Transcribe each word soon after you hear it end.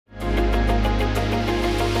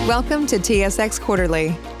Welcome to TSX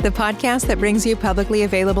Quarterly, the podcast that brings you publicly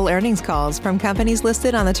available earnings calls from companies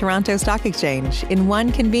listed on the Toronto Stock Exchange in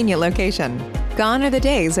one convenient location. Gone are the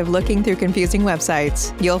days of looking through confusing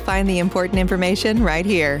websites. You'll find the important information right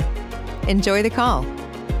here. Enjoy the call.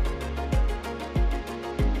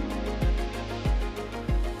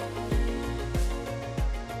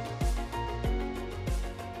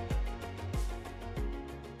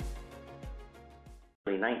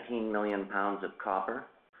 Approximately 19 million pounds of copper,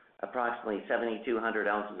 approximately 7,200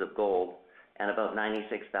 ounces of gold, and about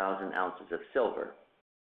 96,000 ounces of silver.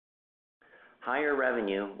 Higher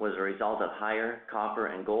revenue was a result of higher copper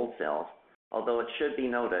and gold sales, although it should be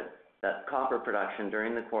noted that copper production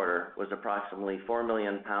during the quarter was approximately 4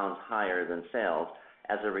 million pounds higher than sales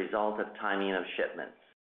as a result of timing of shipments.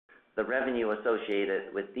 The revenue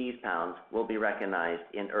associated with these pounds will be recognized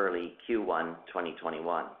in early Q1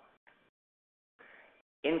 2021.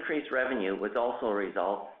 Increased revenue was also a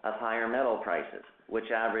result of higher metal prices,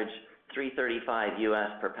 which averaged $3.35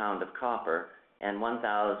 US per pound of copper and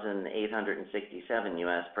 $1,867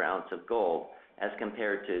 US per ounce of gold, as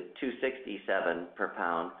compared to $2.67 per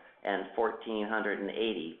pound and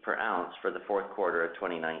 $1,480 per ounce for the fourth quarter of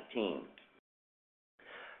 2019.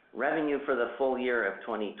 Revenue for the full year of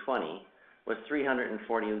 2020 was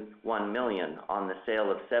 $341 million on the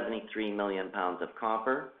sale of 73 million pounds of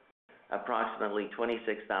copper, approximately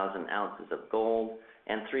 26,000 ounces of gold,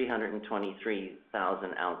 and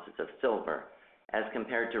 323,000 ounces of silver, as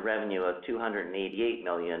compared to revenue of $288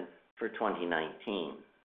 million for 2019.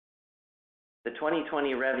 The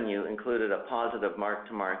 2020 revenue included a positive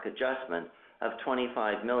mark-to-market adjustment of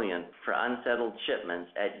 $25 million for unsettled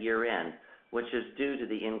shipments at year-end, which is due to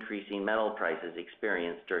the increasing metal prices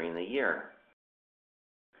experienced during the year.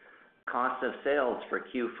 Cost of sales for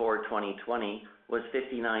Q4 2020 was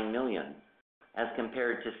 $59 million, as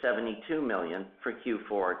compared to $72 million for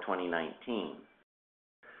Q4 2019.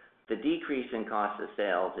 The decrease in cost of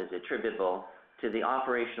sales is attributable to the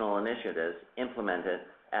operational initiatives implemented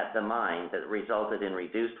at the mine that resulted in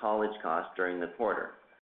reduced haulage costs during the quarter.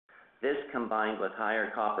 This, combined with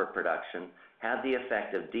higher copper production, had the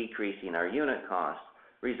effect of decreasing our unit costs,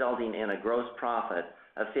 resulting in a gross profit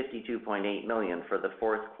of $52.8 million for the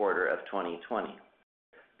fourth quarter of 2020.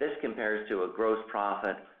 This compares to a gross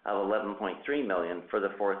profit of $11.3 million for the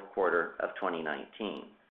fourth quarter of 2019.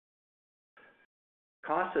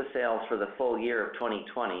 Cost of sales for the full year of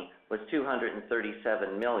 2020 was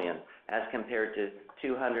 $237 million, as compared to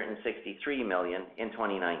 $263 million in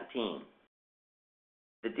 2019.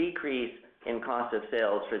 The decrease in cost of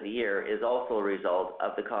sales for the year is also a result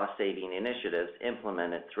of the cost-saving initiatives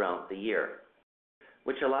implemented throughout the year,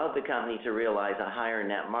 which allowed the company to realize a higher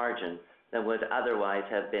net margin than would otherwise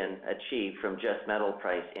have been achieved from just metal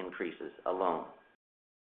price increases alone.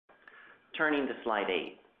 Turning to slide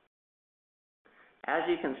 8. As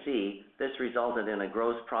you can see, this resulted in a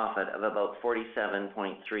gross profit of about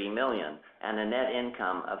 $47.3 million and a net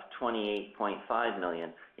income of $28.5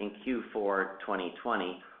 million in Q4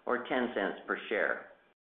 2020, or 10 cents per share.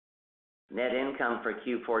 Net income for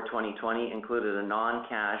Q4 2020 included a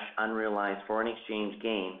non-cash unrealized foreign exchange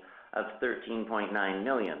gain of $13.9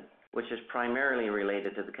 million, which is primarily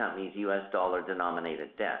related to the company's US dollar denominated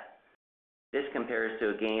debt. This compares to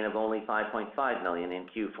a gain of only $5.5 million in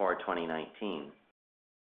Q4 2019.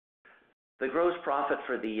 The gross profit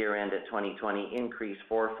for the year ended 2020 increased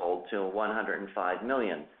fourfold to $105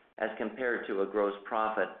 million, as compared to a gross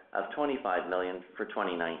profit of $25 million for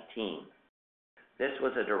 2019. This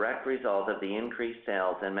was a direct result of the increased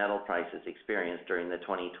sales and metal prices experienced during the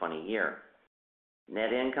 2020 year.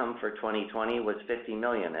 Net income for 2020 was $50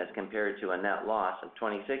 million, as compared to a net loss of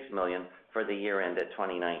 $26 million for the year ended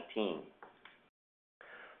 2019.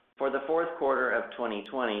 For the fourth quarter of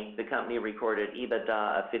 2020, the company recorded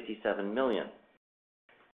EBITDA of $57 million.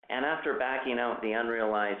 And after backing out the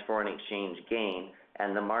unrealized foreign exchange gain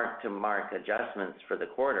and the mark-to-market adjustments for the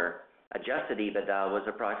quarter, adjusted EBITDA was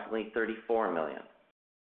approximately $34 million.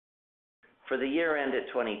 For the year ended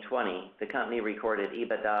 2020, the company recorded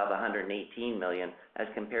EBITDA of $118 million, as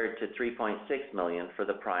compared to $3.6 million for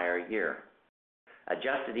the prior year.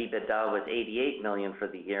 Adjusted EBITDA was $88 million for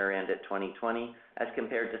the year ended 2020, as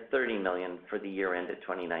compared to $30 million for the year ended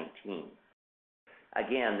 2019.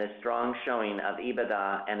 Again, this strong showing of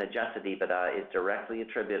EBITDA and adjusted EBITDA is directly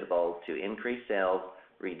attributable to increased sales,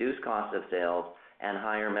 reduced cost of sales, and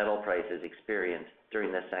higher metal prices experienced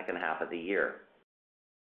during the second half of the year.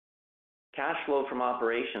 Cash flow from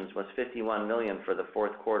operations was $51 million for the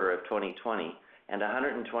fourth quarter of 2020 and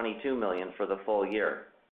 $122 million for the full year.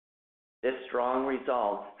 This strong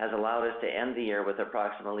result has allowed us to end the year with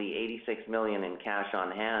approximately $86 million in cash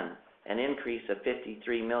on hand an increase of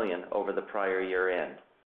 $53 million over the prior year end.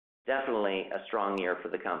 Definitely a strong year for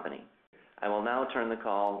the company. I will now turn the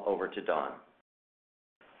call over to Don.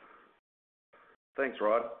 Thanks,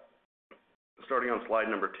 Rod. Starting on slide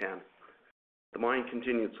number 10. The mine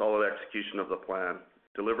continued solid execution of the plan,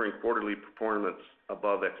 delivering quarterly performance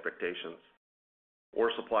above expectations.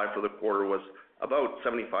 Ore supply for the quarter was about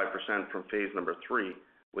 75% from phase number 3,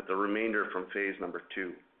 with the remainder from phase number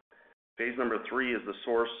 2. Phase number 3 is the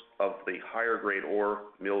source of the higher grade ore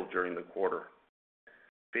milled during the quarter.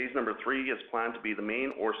 Phase number 3 is planned to be the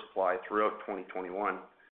main ore supply throughout 2021,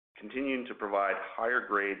 continuing to provide higher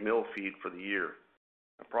grade mill feed for the year.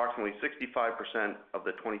 Approximately 65% of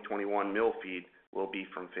the 2021 mill feed will be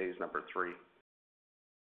from phase number 3.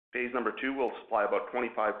 Phase number 2 will supply about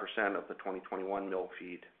 25% of the 2021 mill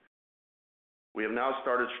feed. We have now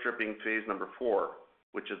started stripping phase number 4,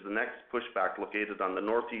 which is the next pushback located on the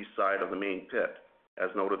northeast side of the main pit, as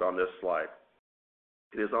noted on this slide.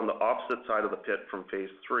 It is on the opposite side of the pit from phase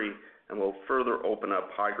 3 and will further open up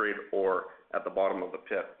high-grade ore at the bottom of the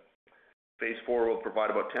pit. Phase 4 will provide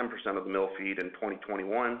about 10% of the mill feed in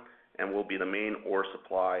 2021 and will be the main ore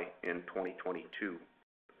supply in 2022.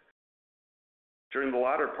 During the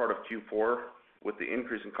latter part of Q4, with the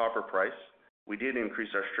increase in copper price, we did increase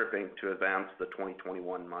our stripping to advance the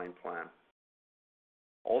 2021 mine plan.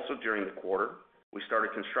 Also during the quarter, we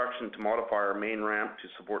started construction to modify our main ramp to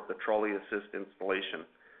support the trolley assist installation,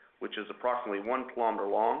 which is approximately 1 kilometer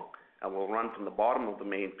long and will run from the bottom of the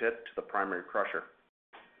main pit to the primary crusher.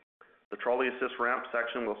 The trolley assist ramp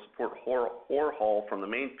section will support ore haul from the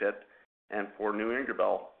main pit and for New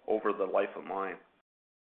Ingerbelle over the life of mine.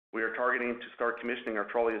 We are targeting to start commissioning our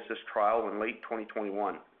trolley assist trial in late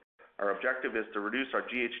 2021. Our objective is to reduce our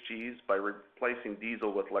GHGs by replacing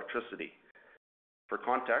diesel with electricity. For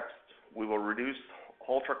context, we will reduce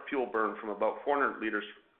haul truck fuel burn from about 400 liters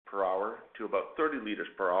per hour to about 30 liters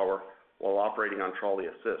per hour while operating on trolley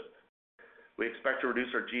assist. We expect to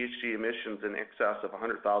reduce our GHG emissions in excess of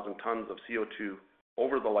 100,000 tons of CO2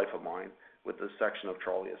 over the life of mine with this section of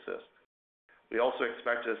trolley assist. We also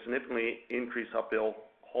expect to significantly increase uphill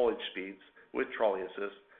haulage speeds with trolley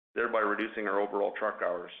assist, thereby reducing our overall truck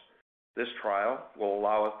hours. This trial will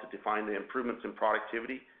allow us to define the improvements in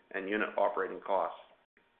productivity and unit operating costs.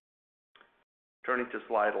 Turning to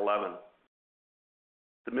slide 11.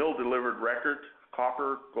 The mill delivered record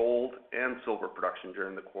copper, gold, and silver production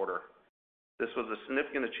during the quarter. This was a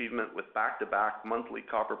significant achievement with back-to-back monthly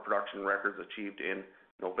copper production records achieved in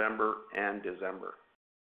November and December.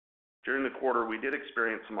 During the quarter, we did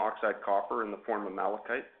experience some oxide copper in the form of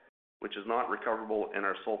malachite, which is not recoverable in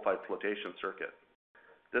our sulfide flotation circuit.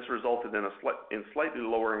 This resulted in slightly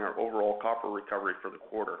lowering our overall copper recovery for the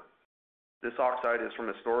quarter. This oxide is from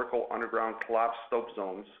historical underground collapsed stope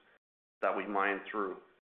zones that we mined through.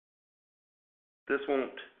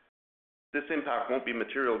 This impact won't be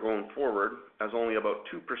material going forward, as only about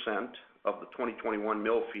 2% of the 2021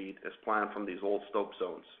 mill feed is planned from these old stope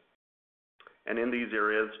zones. And in these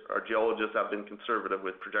areas, our geologists have been conservative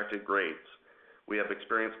with projected grades. We have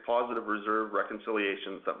experienced positive reserve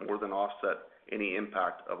reconciliations that more than offset any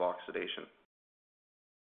impact of oxidation.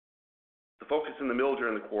 The focus in the mill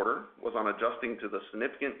during the quarter was on adjusting to the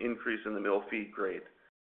significant increase in the mill feed grade,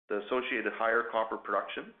 the associated higher copper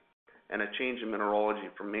production, and a change in mineralogy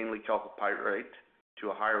from mainly chalcopyrite to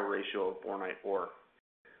a higher ratio of bornite ore.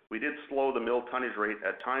 We did slow the mill tonnage rate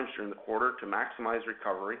at times during the quarter to maximize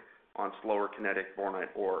recovery on slower kinetic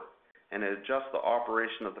bornite ore, and adjust the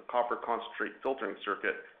operation of the copper concentrate filtering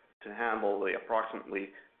circuit to handle the approximately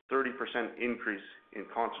 30% increase in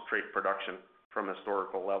concentrate production from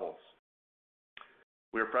historical levels.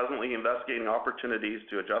 We are presently investigating opportunities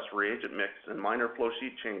to adjust reagent mix and minor flow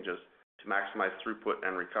sheet changes to maximize throughput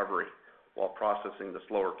and recovery while processing the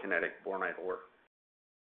slower kinetic bornite ore.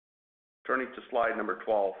 Turning to slide number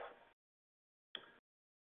 12.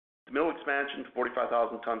 The mill expansion to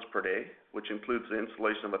 45,000 tons per day, which includes the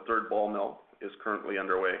installation of a third ball mill, is currently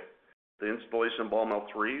underway. The installation of ball mill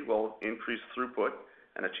 3 will increase throughput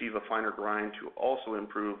and achieve a finer grind to also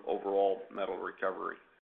improve overall metal recovery.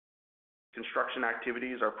 Construction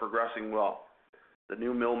activities are progressing well. The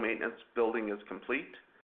new mill maintenance building is complete.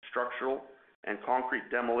 Structural and concrete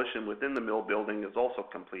demolition within the mill building is also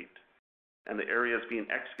complete, and the area is being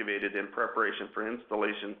excavated in preparation for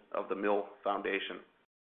installation of the mill foundation.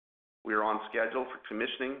 We are on schedule for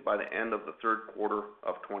commissioning by the end of the third quarter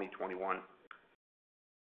of 2021.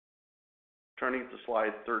 Turning to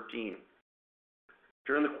slide 13.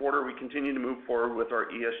 During the quarter, we continue to move forward with our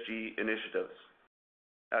ESG initiatives.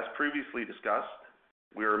 As previously discussed,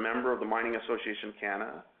 we are a member of the Mining Association of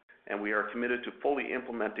Canada and we are committed to fully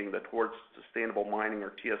implementing the Towards Sustainable Mining,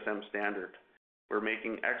 or TSM, standard. We're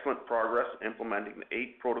making excellent progress implementing the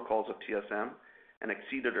 8 protocols of TSM and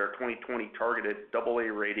exceeded our 2020 targeted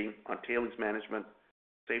AA rating on tailings management,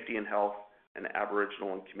 safety and health, and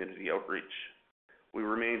Aboriginal and community outreach. We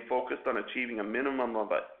remain focused on achieving a minimum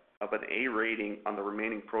of an A rating on the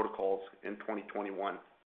remaining protocols in 2021.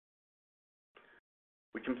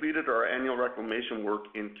 We completed our annual reclamation work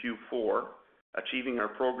in Q4, achieving our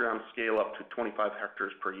program scale up to 25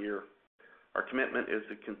 hectares per year. Our commitment is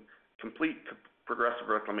to complete progressive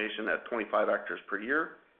reclamation at 25 hectares per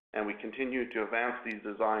year, and we continue to advance these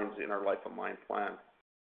designs in our life of mine plan.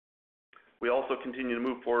 We also continue to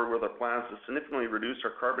move forward with our plans to significantly reduce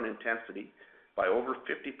our carbon intensity by over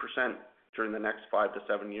 50% during the next 5 to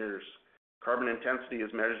 7 years. Carbon intensity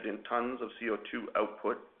is measured in tons of CO2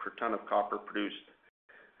 output per ton of copper produced.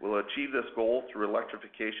 We'll achieve this goal through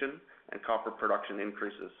electrification and copper production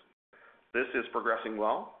increases. This is progressing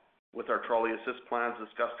well with our trolley assist plans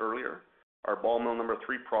discussed earlier, our ball mill number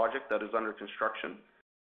 3 project that is under construction,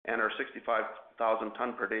 and our 65,000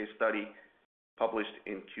 ton per day study published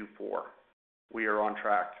in Q4. We are on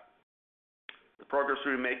track. The progress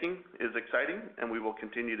we're making is exciting, and we will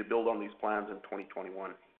continue to build on these plans in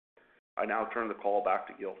 2021. I now turn the call back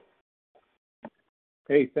to Gil.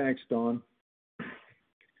 Hey, thanks, Don.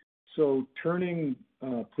 So turning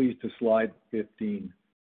please to slide 15.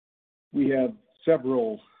 We have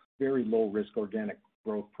several very low-risk organic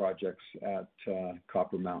growth projects at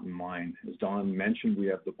Copper Mountain Mine. As Don mentioned, we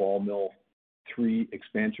have the Ball Mill 3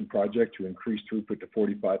 expansion project to increase throughput to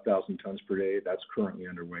 45,000 tons per day. That's currently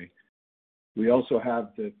underway. We also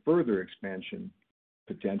have the further expansion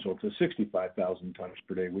potential to 65,000 tons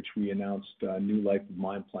per day, which we announced a new life of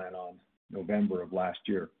mine plan on November of last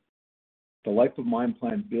year. The life of mine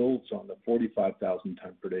plan builds on the 45,000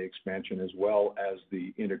 ton per day expansion, as well as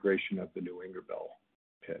the integration of the new Ingerbelle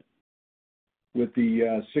pit. With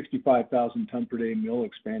the 65,000 ton per day mill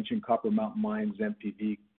expansion, Copper Mountain Mine's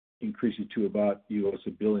NPV increases to about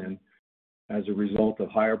 $1 billion as a result of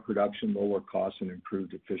higher production, lower costs, and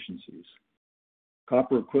improved efficiencies.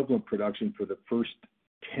 Copper equivalent production for the first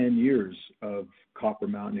 10 years of Copper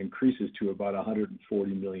Mountain increases to about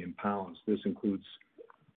 140 million pounds. This includes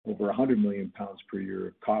over 100 million pounds per year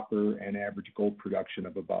of copper and average gold production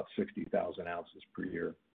of about 60,000 ounces per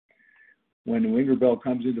year. When New Ingerbelle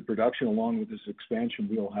comes into production along with this expansion,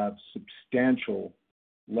 we'll have substantial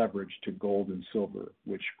leverage to gold and silver,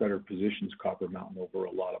 which better positions Copper Mountain over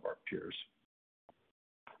a lot of our peers.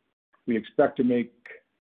 We expect to make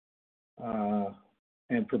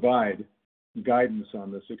and provide guidance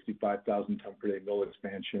on the 65,000 ton per day mill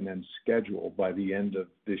expansion and schedule by the end of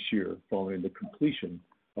this year, following the completion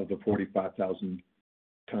of the 45,000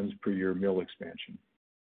 tons per year mill expansion.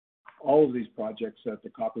 All of these projects at the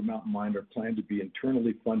Copper Mountain Mine are planned to be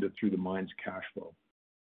internally funded through the mine's cash flow.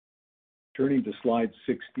 Turning to slide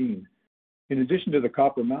 16, in addition to the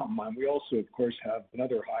Copper Mountain Mine, we also, of course, have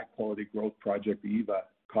another high-quality growth project, the Eva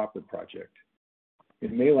Copper Project.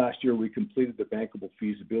 In May last year, we completed the bankable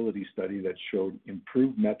feasibility study that showed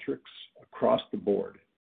improved metrics across the board.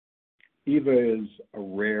 Eva is a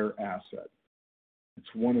rare asset.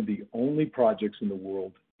 It's one of the only projects in the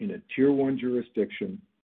world in a Tier 1 jurisdiction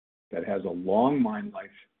that has a long mine life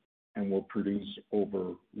and will produce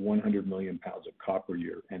over 100 million pounds of copper a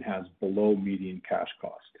year and has below median cash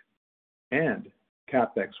cost and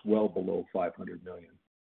CapEx well below 500 million.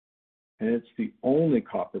 And it's the only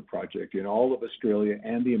copper project in all of Australia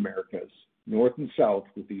and the Americas, north and south,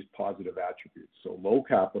 with these positive attributes. So low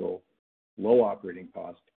capital, low operating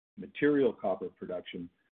cost, material copper production,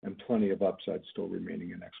 and plenty of upside still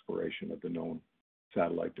remaining in exploration of the known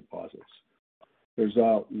satellite deposits. There's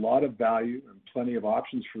a lot of value and plenty of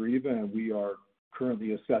options for Eva, and we are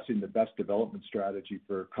currently assessing the best development strategy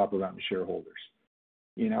for Copper Mountain shareholders.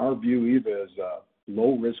 In our view, Eva is a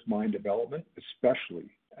low-risk mine development, especially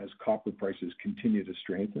as copper prices continue to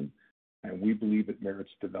strengthen, and we believe it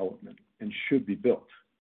merits development and should be built.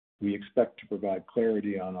 We expect to provide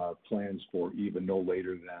clarity on our plans for Eva no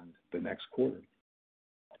later than the next quarter.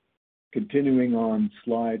 Continuing on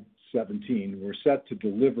slide 17, we're set to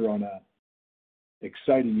deliver on an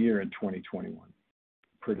exciting year in 2021.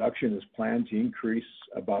 Production is planned to increase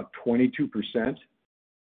about 22%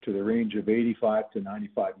 to the range of 85 to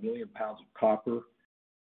 95 million pounds of copper,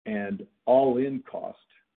 and all-in cost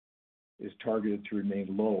is targeted to remain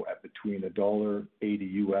low at between $1.80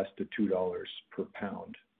 US to $2 per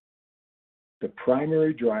pound. The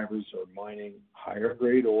primary drivers are mining higher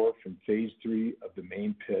grade ore from phase 3 of the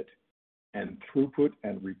main pit and throughput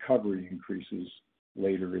and recovery increases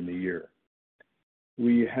later in the year.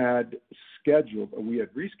 we had rescheduled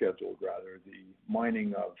the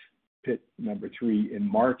mining of pit number 3 in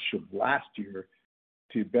March of last year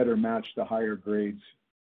to better match the higher grades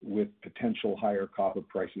with potential higher copper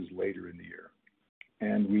prices later in the year.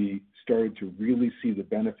 And we started to really see the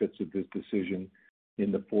benefits of this decision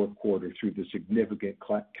in the fourth quarter through the significant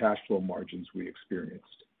cash flow margins we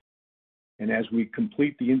experienced. And as we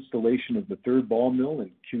complete the installation of the third ball mill in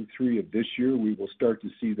Q3 of this year, we will start to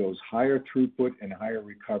see those higher throughput and higher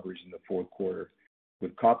recoveries in the fourth quarter,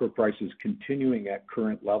 with copper prices continuing at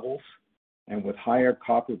current levels. And with higher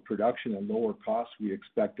copper production and lower costs, we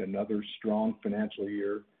expect another strong financial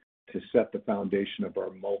year to set the foundation of our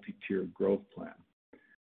multi-tiered growth plan.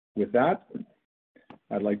 With that,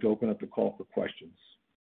 I'd like to open up the call for questions.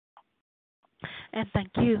 And thank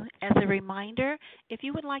you. As a reminder, if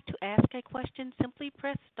you would like to ask a question, simply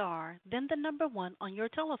press star, then the number 1 on your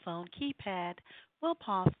telephone keypad. We'll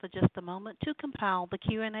pause for just a moment to compile the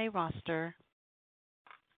Q&A roster.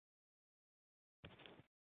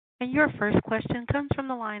 And your first question comes from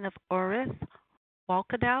the line of Orest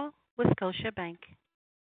Wowkodaw with Scotiabank.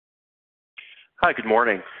 Hi, good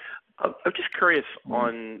morning. I'm just curious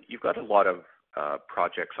you've got a lot of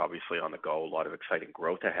projects obviously on the go, a lot of exciting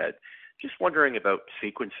growth ahead. Just wondering about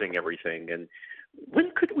sequencing everything, and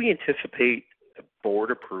when could we anticipate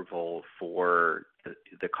board approval for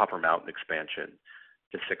the Copper Mountain expansion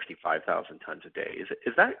to 65,000 tons a day?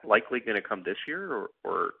 Is that likely going to come this year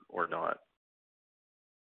or not?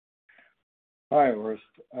 Hi,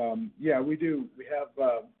 Orest. Yeah, we do.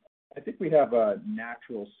 I think we have a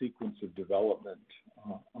natural sequence of development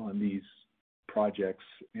on these projects,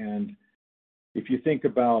 and if you think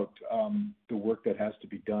about the work that has to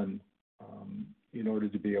be done in order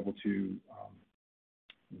to be able to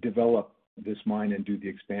develop this mine and do the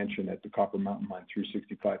expansion at the Copper Mountain mine through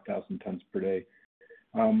 65,000 tons per day,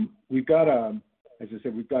 we've got as I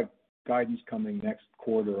said, we've got guidance coming next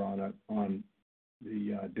quarter on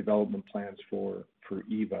the development plans for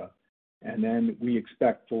Eva, and then we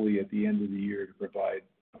expect fully at the end of the year to provide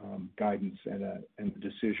guidance and a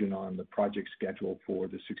decision on the project schedule for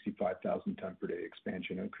the 65,000 ton per day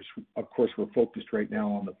expansion. And of course, we're focused right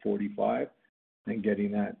now on the 45 and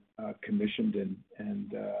getting that commissioned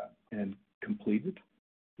and completed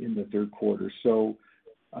in the third quarter. So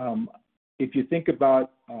if you think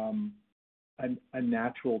about a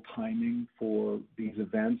natural timing for these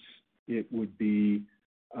events, it would be,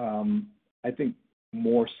 I think,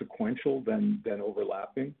 more sequential than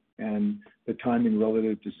overlapping. And the timing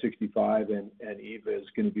relative to 65 and Eva is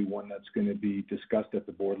going to be one that's going to be discussed at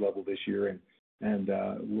the board level this year, and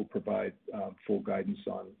we'll provide full guidance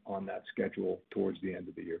on that schedule towards the end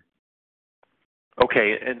of the year.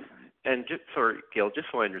 Okay, and just sorry, Gil, just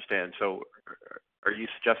so I understand, so are you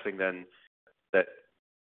suggesting then that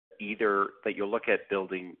you'll look at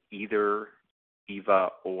building either Eva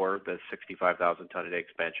or the 65,000 ton a day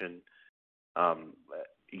expansion?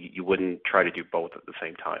 You wouldn't try to do both at the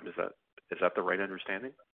same time. Is that the right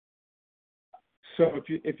understanding? So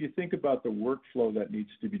if you think about the workflow that needs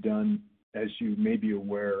to be done, as you may be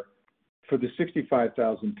aware, for the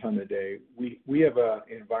 65,000 ton a day, we have an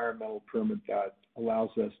environmental permit that allows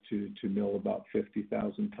us to mill about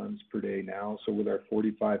 50,000 tons per day now. So with our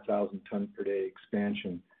 45,000 ton per day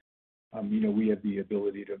expansion, we have the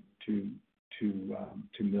ability to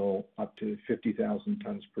mill up to 50,000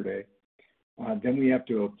 tons per day. Then we have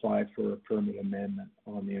to apply for a permit amendment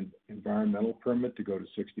on the environmental permit to go to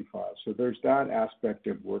 65. So there's that aspect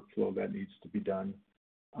of workflow that needs to be done.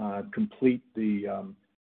 Complete the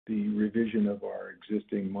revision of our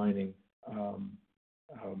existing mining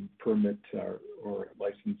permit or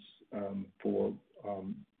license for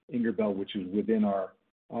Ingerbelle, which is within our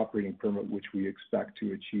operating permit, which we expect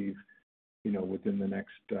to achieve, within the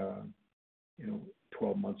next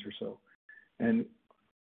 12 months or so. And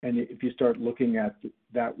if you start looking at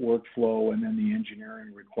that workflow and then the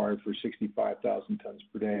engineering required for 65,000 tons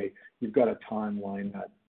per day, you've got a timeline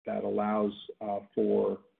that allows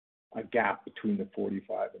for a gap between the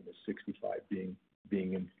 45 and the 65 being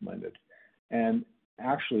implemented. And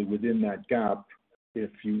actually, within that gap, if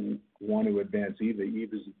you want to advance Eva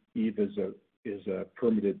is a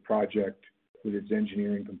permitted project with its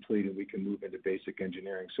engineering completed. We can move into basic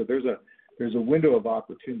engineering. So there's a window of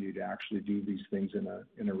opportunity to actually do these things in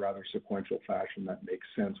a rather sequential fashion that makes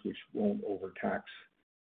sense, which certainly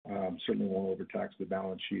won't overtax the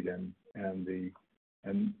balance sheet and the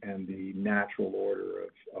natural order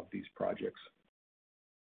of these projects.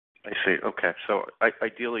 I see. Okay, so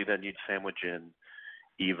ideally, then you'd sandwich in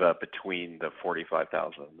Eva between the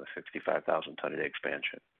 45,000 and the 65,000 ton a day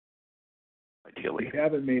expansion. ideally? We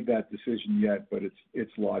haven't made that decision yet, but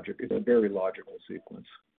it's logic. It's a very logical sequence.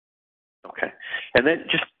 Okay. And then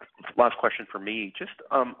just last question for me, just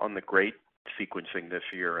on the grade sequencing this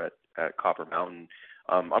year at Copper Mountain,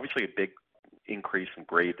 obviously a big increase in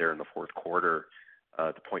grade there in the fourth quarter,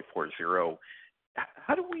 the 0.40.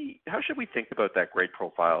 How should we think about that grade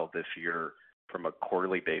profile this year from a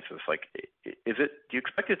quarterly basis? Like, do you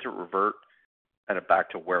expect it to revert kind of back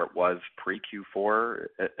to where it was pre-Q4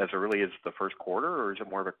 as early as the first quarter, or is it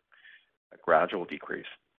more of a gradual decrease?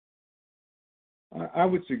 I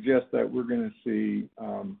would suggest that we're going to see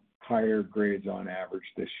higher grades on average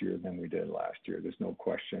this year than we did last year. There's no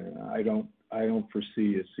question. I don't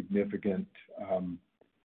foresee a significant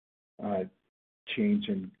change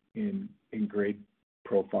in grade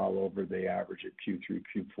profile over the average at Q3,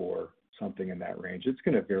 Q4, something in that range. It's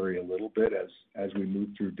going to vary a little bit as we move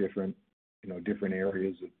through different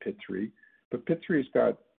areas of Pit 3. But Pit 3 has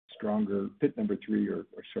got stronger. Pit number 3, or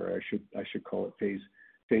sorry, I should call it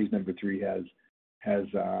phase number 3 has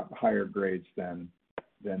higher grades than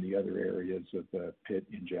the other areas of the pit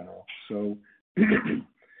in general. So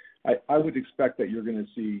I would expect that you're going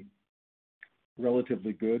to see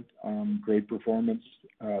relatively good grade performance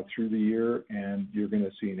through the year, and you're going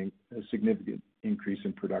to see a significant increase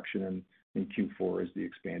in production in Q4 as the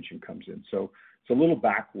expansion comes in. So it's a little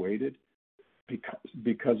back-weighted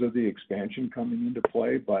because of the expansion coming into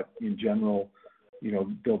play, but in general,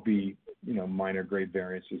 there'll be, minor grade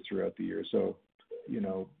variances throughout the year. So,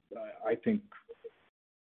 I think,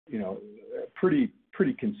 a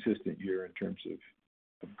pretty consistent year in terms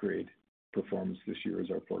of grade performance this year is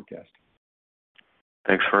our forecast.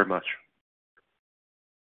 Thanks very much.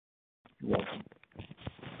 You're welcome.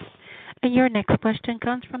 And your next question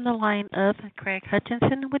comes from the line of Craig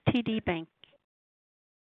Hutchinson with TD Bank.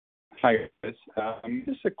 Hi, guys.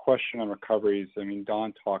 Just a question on recoveries. I mean,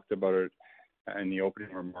 Don talked about it in the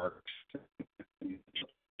opening remarks and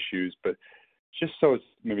issues, but just so it's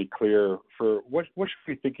maybe clear, for what should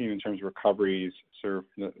we be thinking in terms of recoveries sort of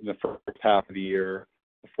the first half of the year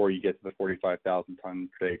before you get to the 45,000 ton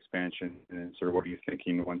per day expansion, and sort of what are you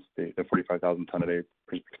thinking once the 45,000 ton a day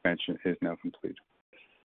expansion is now complete?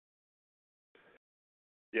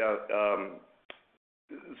 Yeah,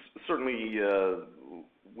 certainly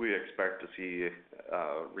we expect to see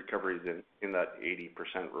recoveries in that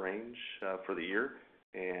 80% range for the year,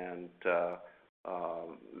 and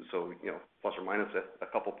so plus or minus a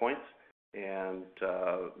couple points, and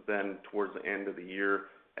then towards the end of the year,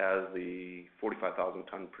 as the 45,000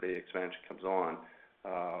 ton per day expansion comes on,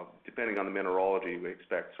 depending on the mineralogy, we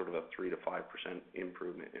expect sort of a 3 to 5%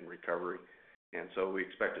 improvement in recovery, and so we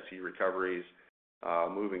expect to see recoveries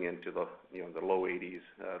moving into the the low 80s,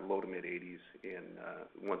 low to mid 80s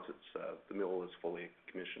once the mill is fully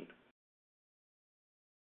commissioned.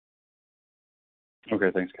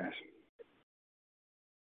 Okay, thanks, guys.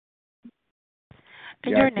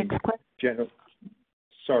 And your next question.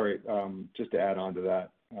 Sorry, just to add on to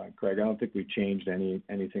that, Craig, I don't think we changed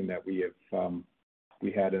anything that we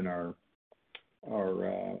had in our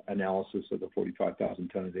analysis of the 45,000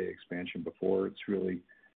 ton a day expansion before. It's really,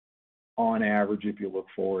 on average, if you look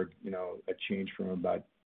forward, a change from about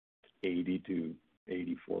 80 to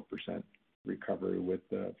 84% recovery with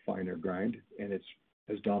the finer grind, and it's,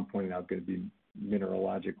 as Don pointed out, going to be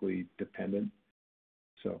mineralogically dependent.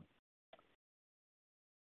 So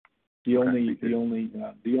the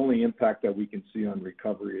only impact that we can see on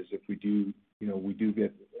recovery is if we do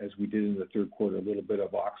get, as we did in the third quarter, a little bit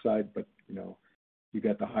of oxide, but you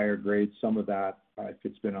got the higher grade. Some of that, if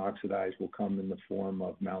it's been oxidized, will come in the form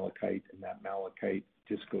of malachite, and that malachite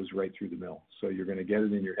just goes right through the mill. So you're going to get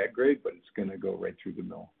it in your head grade, but it's going to go right through the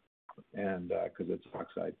mill, and because it's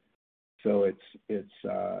oxide. So it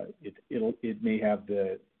may have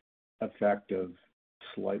the effect of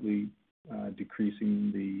slightly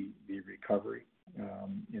decreasing the recovery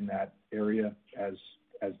in that area as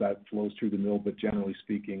that flows through the mill. But generally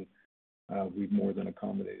speaking, we've more than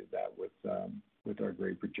accommodated that with our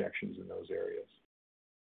grade projections in those areas.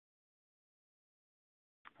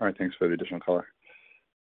 All right, thanks for the additional color.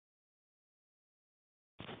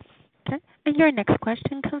 Okay. And your next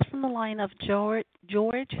question comes from the line of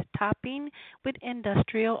George Topping with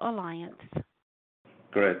Industrial Alliance.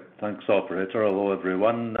 Great. Thanks, operator. Hello,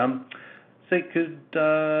 everyone. Could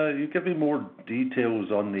you give me more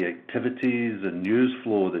details on the activities and news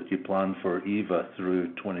flow that you plan for Eva through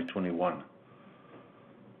 2021?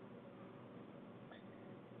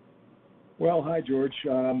 Well, hi, George.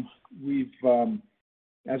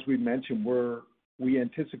 As we mentioned, we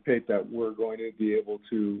anticipate that we're going to be able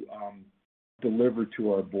to deliver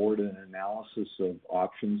to our board an analysis of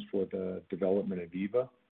options for the development of Eva.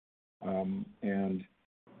 And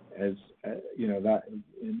as you know, that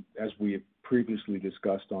as we have previously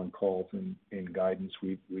discussed on calls and guidance,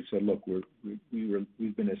 we said, look,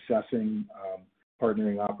 we've been assessing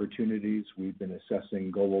partnering opportunities. We've been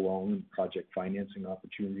assessing go alone and project financing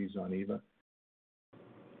opportunities on EVA,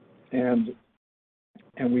 and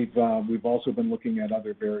we've also been looking at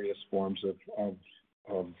other various forms of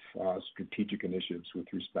strategic initiatives with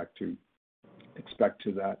respect to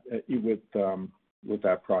that with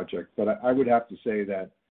that project. But I would have to say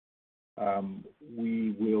that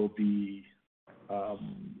we will be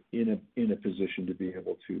in a position to be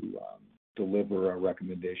able to deliver a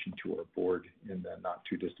recommendation to our board in the not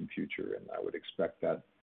too distant future, and I would expect that,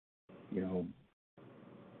 you know,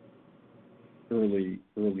 early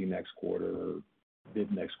next quarter or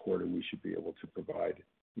mid next quarter, we should be able to provide,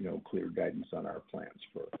 you know, clear guidance on our plans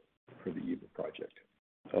for the EVA project.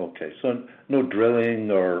 Okay, so no drilling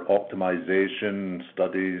or optimization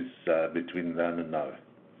studies between then and now.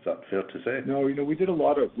 Is that fair to say? No, you know, we did a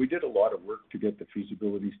lot of work to get the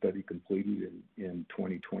feasibility study completed in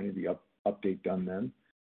 2020. The update done then.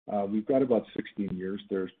 We've got about 16 years.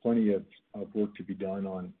 There's plenty of work to be done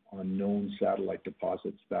on known satellite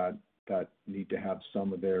deposits that need to have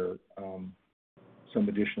some of their some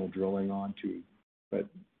additional drilling onto. But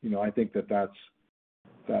you know, I think that's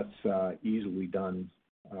easily done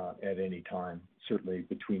at any time. Certainly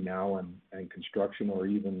between now and construction, or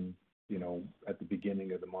even, you know, at the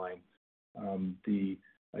beginning of the mine. The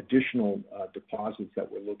additional deposits that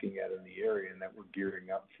we're looking at in the area and that we're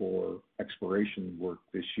gearing up for exploration work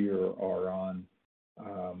this year are on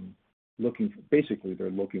they're looking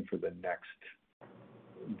for the next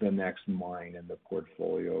mine in the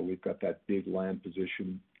portfolio. We've got that big land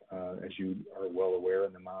position, as you are well aware,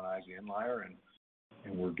 in the Mount Isa Inlier, and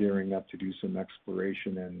we're gearing up to do some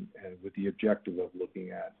exploration and with the objective of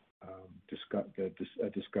looking at a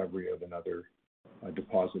discovery of another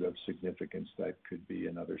deposit of significance that could be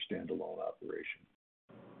another standalone operation.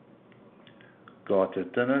 Got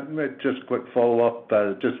it. And just quick follow-up,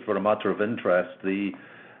 just for a matter of interest, the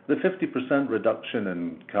 50% reduction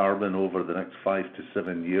in carbon over the next 5 to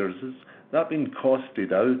 7 years, has that been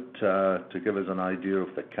costed out to give us an idea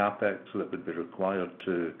of the capex that would be required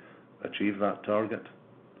to achieve that target?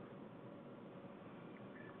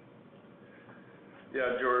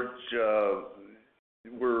 Yeah, George,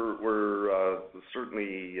 we're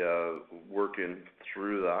certainly working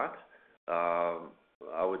through that.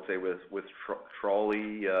 I would say with trolley,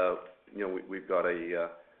 you know, we've got a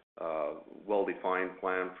well-defined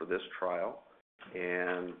plan for this trial,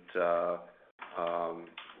 and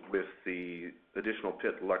with the additional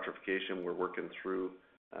pit electrification, we're working through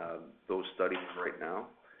those studies right now.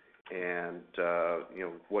 And you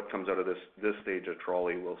know, what comes out of this stage of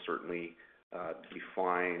trolley will certainly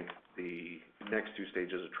define the next two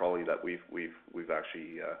stages of trolley that we've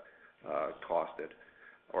actually costed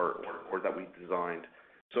or that we designed.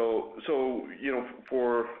 So you know,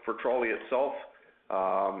 for trolley itself,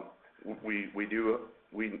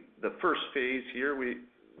 the first phase here,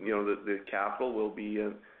 the capital will be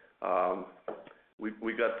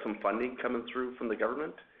we got some funding coming through from the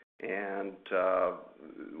government and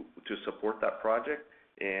to support that project,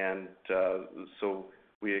 and so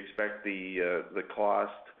we expect the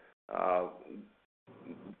cost,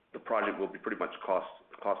 the project will be pretty much cost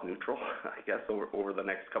neutral, I guess, over the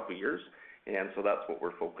next couple of years, and so that's what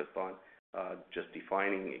we're focused on, just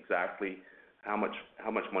defining exactly how much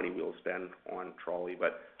money we'll spend on trolley.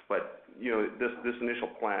 But you know, this initial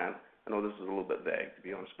plan, I know this is a little bit vague, to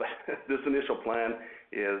be honest, but this initial plan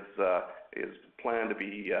is planned to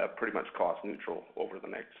be pretty much cost neutral over the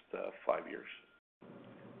next 5 years.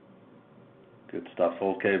 Good stuff.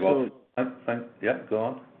 Okay, well, yeah, go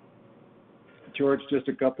on. George, just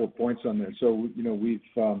a couple of points on there. So, you know, we've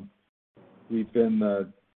been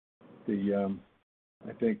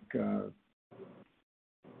I think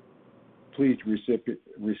pleased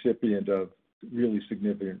recipient of really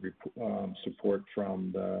significant support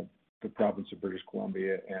from the province of British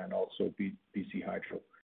Columbia and also BC Hydro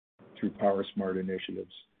through Power Smart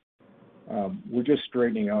initiatives. We're just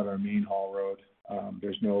straightening out our main haul road.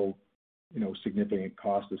 There's no, you know, significant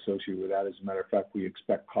cost associated with that. As a matter of fact, we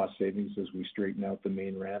expect cost savings as we straighten out the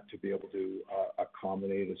main ramp to be able to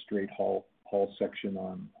accommodate a straight haul section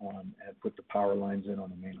on and put the power lines in on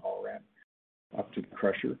the main haul ramp up to the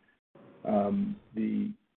crusher.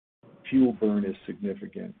 The fuel burn is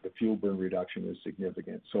significant. The fuel burn reduction is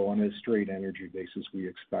significant. So on a straight energy basis, we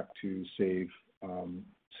expect to save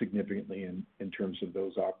significantly in terms of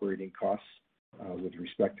those operating costs with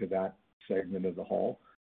respect to that segment of the haul.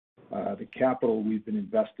 The capital, we've been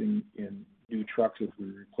investing in new trucks as we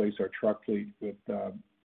replace our truck fleet with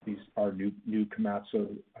are new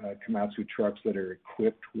Komatsu trucks that are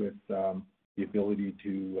equipped with the ability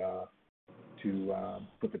to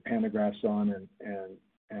put the pantographs on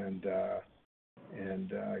and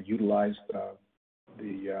utilize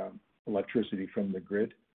the electricity from the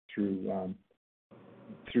grid through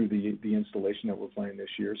the installation that we're planning this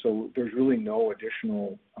year. So there's really no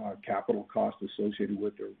additional capital cost associated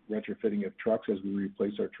with the retrofitting of trucks as we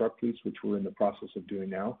replace our truck fleets, which we're in the process of doing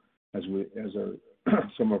now. As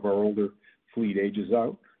some of our older fleet ages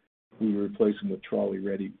out, we replace them with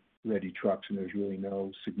trolley-ready trucks, and there's really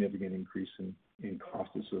no significant increase in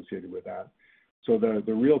cost associated with that. So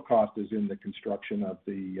the real cost is in the construction of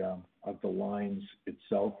the lines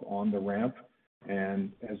itself on the ramp,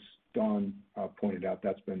 and as Don pointed out,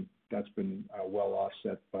 that's been well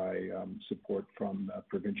offset by support from the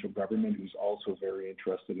provincial government, who's also very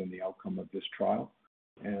interested in the outcome of this trial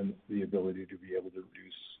and the ability to be able to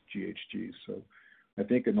reduce GHGs. So I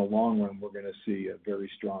think in the long run, we're going to see a very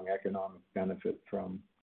strong economic benefit from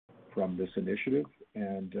this initiative,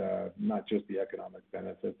 and not just the economic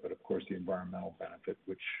benefit, but of course the environmental benefit,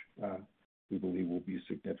 which we believe will be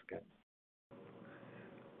significant.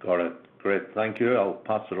 Got it. Great. Thank you. I'll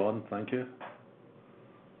pass it on. Thank you.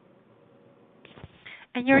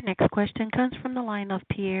 And your next question comes from the line of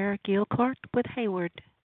Pierre Gilcourt with Hayward.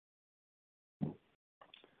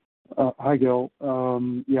 Hi, Gil.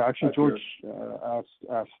 Actually, Hi, George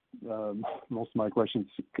asked most of my questions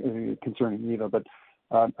concerning Eva, but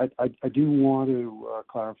I do want to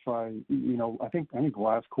clarify. I think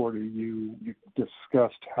last quarter you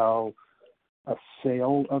discussed how a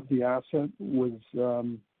sale of the asset was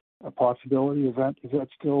a possibility. Is that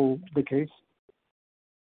still the case?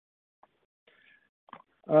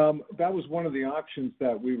 That was one of the options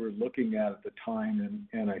that we were looking at the time,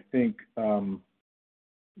 and I think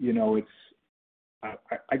it's.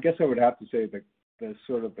 I guess I would have to say that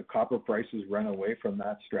the copper prices ran away from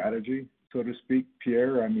that strategy, so to speak,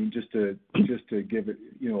 Pierre. I mean, just to give it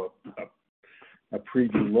a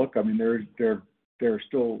preview look. I mean, there are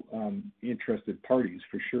still interested parties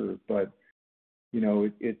for sure, but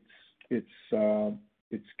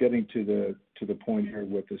it's getting to the point here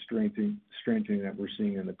with the strengthening that we're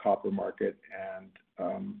seeing in the copper market,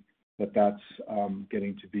 and that's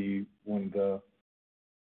getting to be one of the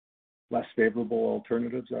less favorable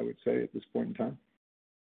alternatives, I would say, at this point in time.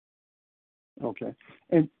 Okay.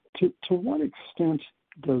 And to what extent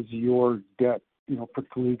does your debt,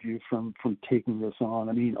 preclude you from taking this on?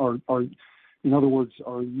 I mean, in other words,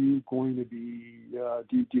 are you going to be?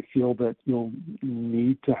 Do you feel that you'll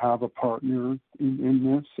need to have a partner in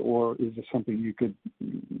this, or is this something you could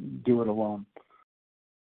do it alone?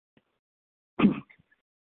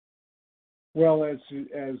 Well, as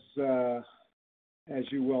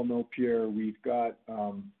you well know, Pierre, we've got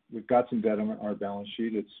some debt on our balance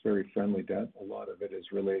sheet. It's very friendly debt. A lot of it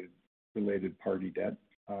is related party debt.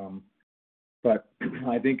 But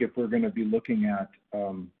I think if we're going to be looking at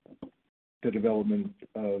the development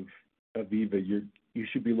of Eva, you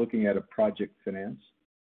should be looking at a project finance,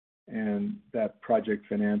 and that project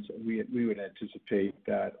finance, we would anticipate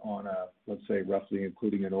that on a, let's say, roughly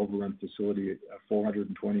including an overrun facility, a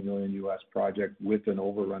 $420 million US project with an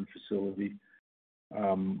overrun facility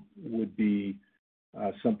would be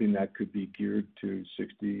something that could be geared to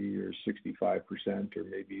 60 or 65%, or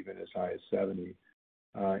maybe even as high as 70.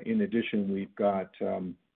 In addition, we've got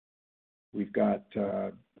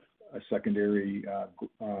a secondary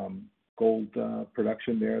gold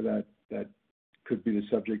production there that could be the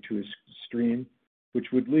subject to a stream,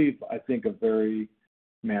 which would leave, I think, a very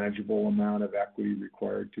manageable amount of equity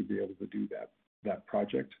required to be able to do that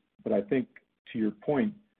project. But I think, to your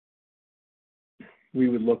point, we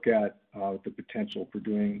would look at the potential for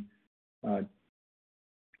doing.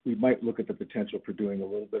 We might look at the potential for doing a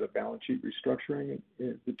little bit of balance sheet restructuring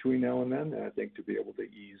between now and then, and I think to be able to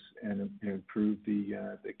ease and improve the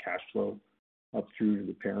cash flow up through to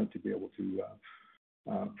the parent, to be able to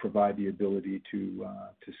provide the ability to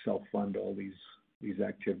self-fund all these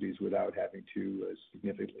activities without having to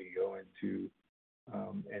significantly go into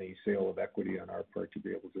any sale of equity on our part to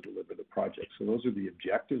be able to deliver the project. So those are the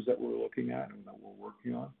objectives that we're looking at and that we're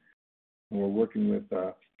working on. And we're working with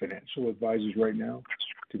financial advisors right now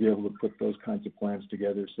to be able to put those kinds of plans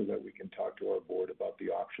together so that we can talk to our board about the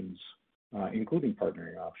options, including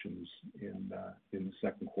partnering options in the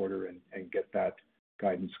second quarter, and get that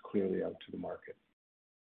guidance clearly out to the market.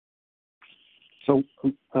 So,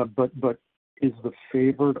 but is the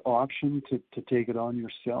favored option to take it on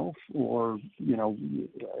yourself, or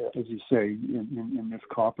as you say, in this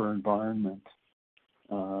copper environment,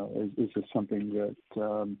 Is this something that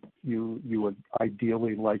you would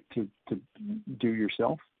ideally like to do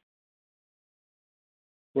yourself?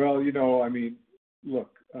 Well, I mean,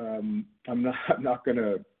 look, I'm not going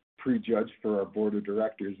to prejudge for our board of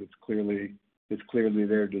directors. It's clearly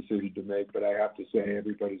their decision to make. But I have to say,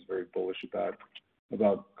 everybody's very bullish about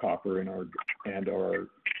copper and our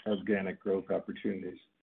organic growth opportunities.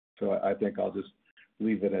 So I think I'll just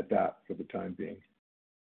leave it at that for the time being.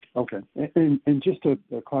 Okay. And just a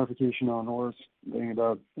clarification on Orr's thing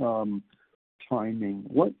about timing.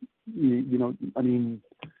 What, I mean,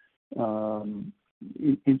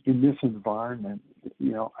 in this environment,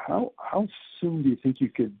 how soon do you think you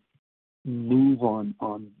could move on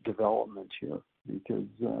development here? Because,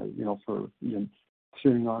 for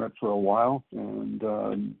sitting on it for a while, and,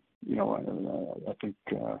 I think,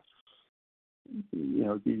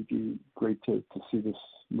 it'd be great to see this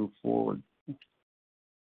move forward.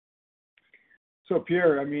 So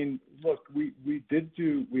Pierre, I mean, look, we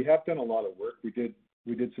have done a lot of work. We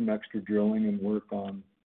did some extra drilling and work on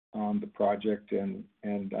the project, and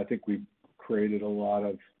I think we've created a lot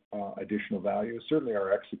of additional value. Certainly,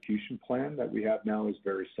 our execution plan that we have now is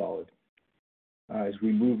very solid. As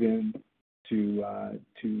we move in to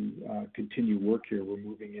continue work here, we're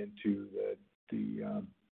moving into the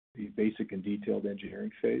basic and detailed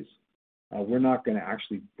engineering phase. We're not going to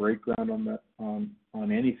actually break ground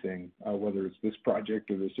on anything, whether it's this project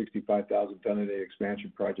or the 65,000 ton a day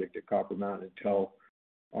expansion project at Copper Mountain, until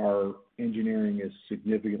our engineering is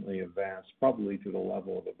significantly advanced, probably to the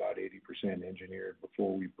level of about 80% engineered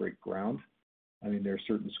before we break ground. I mean, there are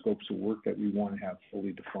certain scopes of work that we want to have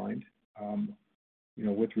fully defined,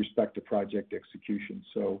 with respect to project execution.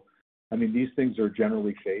 So, I mean, these things are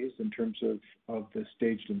generally phased in terms of the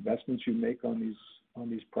staged investments you make on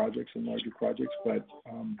these projects and larger projects, but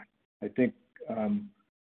I think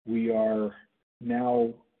we are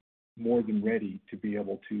now more than ready to be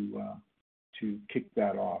able to kick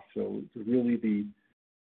that off. So really the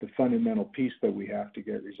fundamental piece that we have to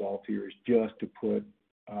get resolved here is just to put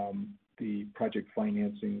the project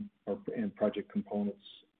financing and project components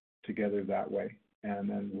together that way, and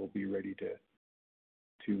then we'll be ready to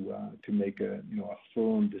make a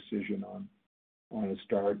firm decision on a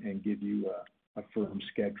start and give you a firm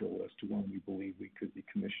schedule as to when we believe we could be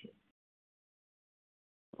commissioning.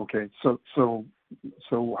 Okay, so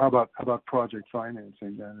how about project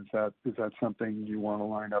financing then? Is that something you want to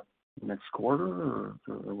line up next quarter or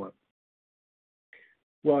what?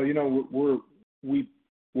 Well, we're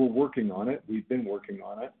working on it. We've been working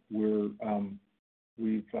on it. We've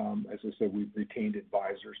as I said, we've retained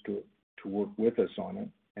advisors to work with us on it.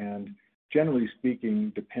 And generally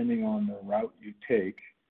speaking, depending on the route you take,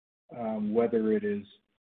 whether it is,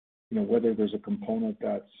 whether there's a component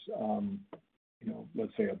that's,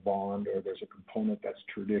 let's say a bond, or there's a component that's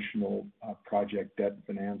traditional project debt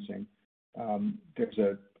financing,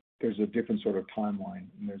 there's a different sort of timeline,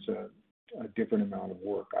 and there's a different amount of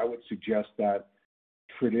work. I would suggest that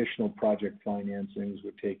traditional project financings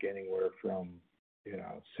would take anywhere from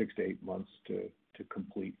 6 to 8 months to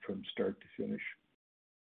complete from start to finish.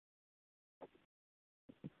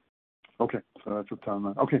 Okay, so that's a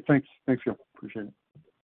timeline. Okay, thanks, Gil. Appreciate it.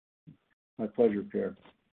 My pleasure, Pierre.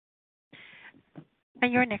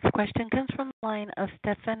 And your next question comes from the line of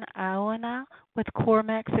Stefan Ioana with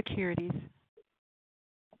Cormark Securities.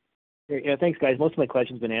 Yeah, thanks, guys. Most of my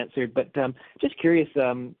questions have been answered, but just curious.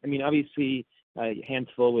 I mean, obviously, hands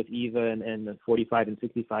full with Eva and the 45 and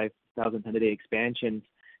 65,000 ton a day expansions,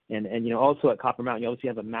 and also at Copper Mountain, you obviously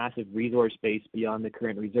have a massive resource base beyond the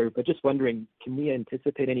current reserve. But just wondering, can we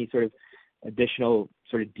anticipate any sort of additional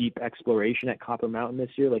sort of deep exploration at Copper Mountain this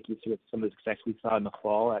year, like some of the success we saw in the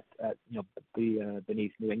fall at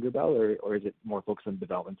beneath New Ingerbelle, or is it more focused on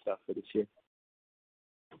development stuff for this year?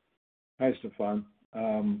 Hi, Stefan.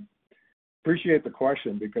 Appreciate the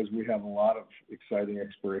question, because we have a lot of exciting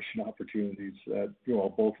exploration opportunities that,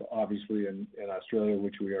 both obviously in Australia,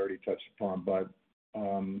 which we already touched upon, but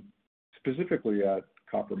specifically at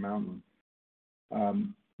Copper Mountain.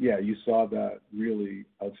 You saw that really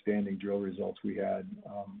outstanding drill results we had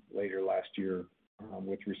later last year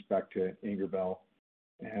with respect to Ingerbelle,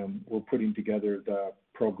 and we're putting together the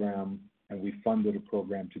program, and we funded a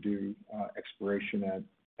program to do exploration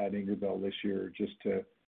at Ingerbelle this year, just to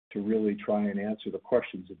really try and answer the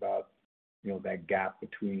questions about that gap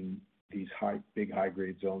between these big high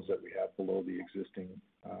grade zones that we have below the existing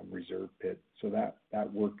reserve pit. So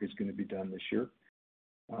that work is going to be done this year.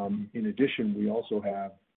 In addition, we also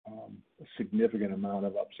have a significant amount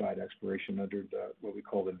of upside exploration under what we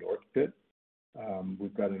call the North Pit.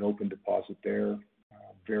 We've got an open deposit there,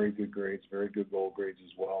 very good grades, very good gold grades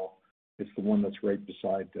as well. it's the one that's right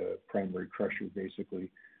beside the primary crusher,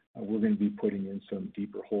 basically. We're going to be putting in some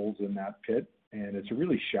deeper holes in that pit, and it's a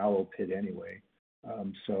really shallow pit anyway.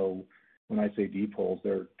 So when I say deep holes,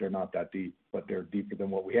 they're not that deep, but they're deeper than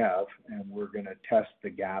what we have, and we're going to test the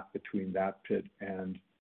gap between that pit and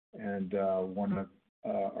one of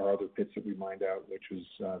our other pits that we mined out, which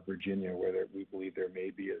was Virginia, where we believe there may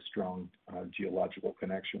be a strong geological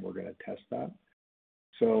connection. We're going to test that.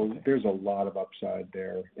 So there's a lot of upside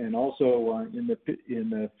there, and also in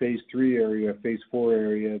the phase 3 area, phase 4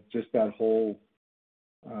 area, just that whole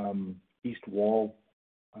east wall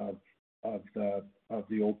of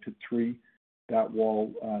the old pit 3, that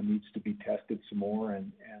wall needs to be tested some more,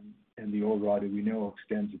 and the ore body we know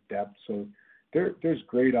extends at depth. So there's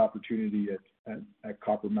great opportunity at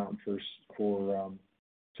Copper Mountain for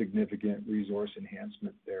significant resource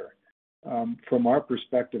enhancement there. From our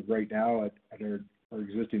perspective right now, at our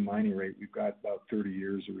existing mining rate, we've got about 30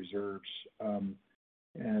 years of reserves.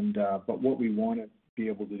 But what we want to be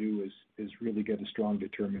able to do is really get a strong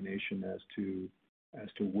determination as to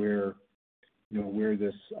where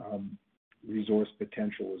this resource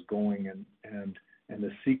potential is going, and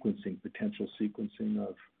the potential sequencing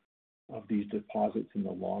of these deposits in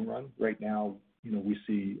the long run. Right now, we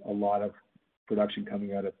see a lot of production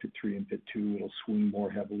coming out of Pit 3 and Pit 2. It'll swing more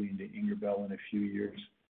heavily into Ingerbelle in a few years,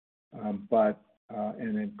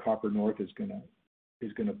 and then Copper North is going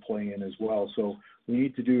to play in as well. So we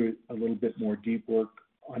need to do a little bit more deep work,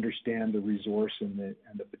 understand the resource and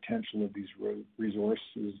the potential of these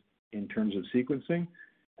resources in terms of sequencing,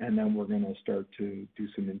 and then we're going to start to do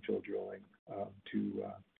some infill drilling.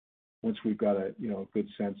 Once we've got a good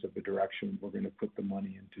sense of the direction, we're going to put the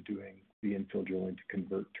money into doing the infill drilling to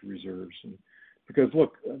convert to reserves. And because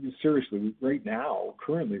look, seriously,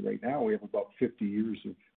 currently right now, we have about 50 years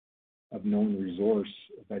of known resource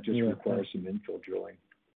that just requires some infill drilling,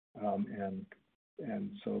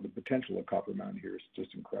 and so the potential of Copper Mountain here is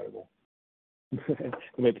just incredible.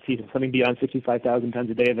 We might see something beyond 65,000 tons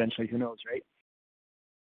a day eventually. Who knows, right?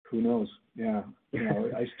 Who knows? Yeah,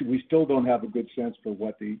 we still don't have a good sense for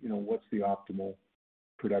what's the optimal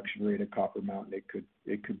production rate at Copper Mountain.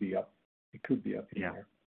 It could be up. It could be up in there.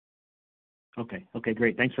 Okay,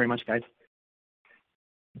 great. Thanks very much, guys.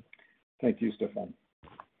 Thank you, Stefan.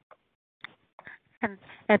 And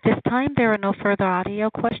at this time, there are no further audio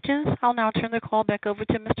questions. I'll now turn the call back over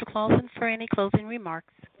to Mr. Clausen for any closing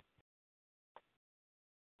remarks.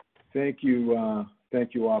 Thank you,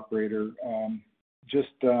 operator.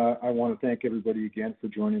 I want to thank everybody again for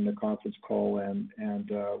joining the conference call, and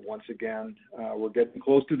once again, we're getting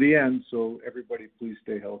close to the end, so everybody please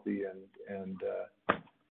stay healthy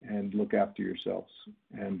and look after yourselves,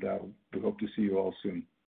 and we hope to see you all soon.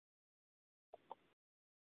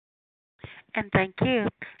 And thank you.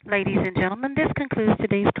 Ladies and gentlemen, this concludes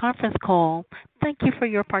today's conference call. Thank you for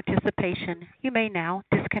your participation. You may now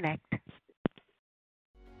disconnect.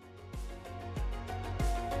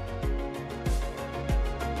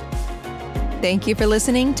 Thank you for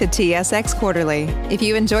listening to TSX Quarterly. If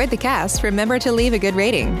you enjoyed the cast, remember to leave a good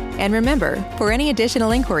rating. And remember, for any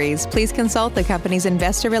additional inquiries, please consult the company's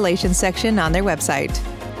investor relations section on their website.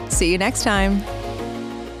 See you next time.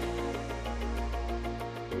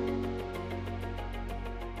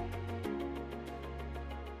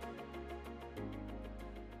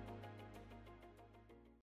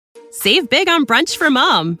 Save big on brunch for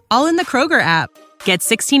mom, all in the Kroger app. Get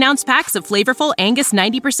 16-ounce packs of flavorful Angus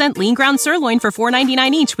 90% lean ground sirloin for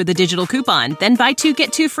 $4.99 each with a digital coupon. Then buy 2,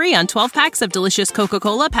 get 2 free on 12 packs of delicious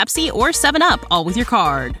Coca-Cola, Pepsi, or 7-Up, all with your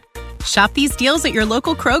card. Shop these deals at your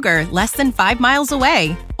local Kroger, less than 5 miles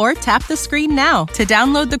away. Or tap the screen now to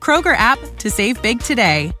download the Kroger app to save big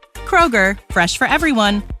today. Kroger, fresh for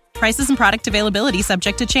everyone. Prices and product availability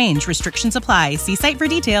subject to change. Restrictions apply. See site for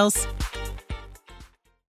details.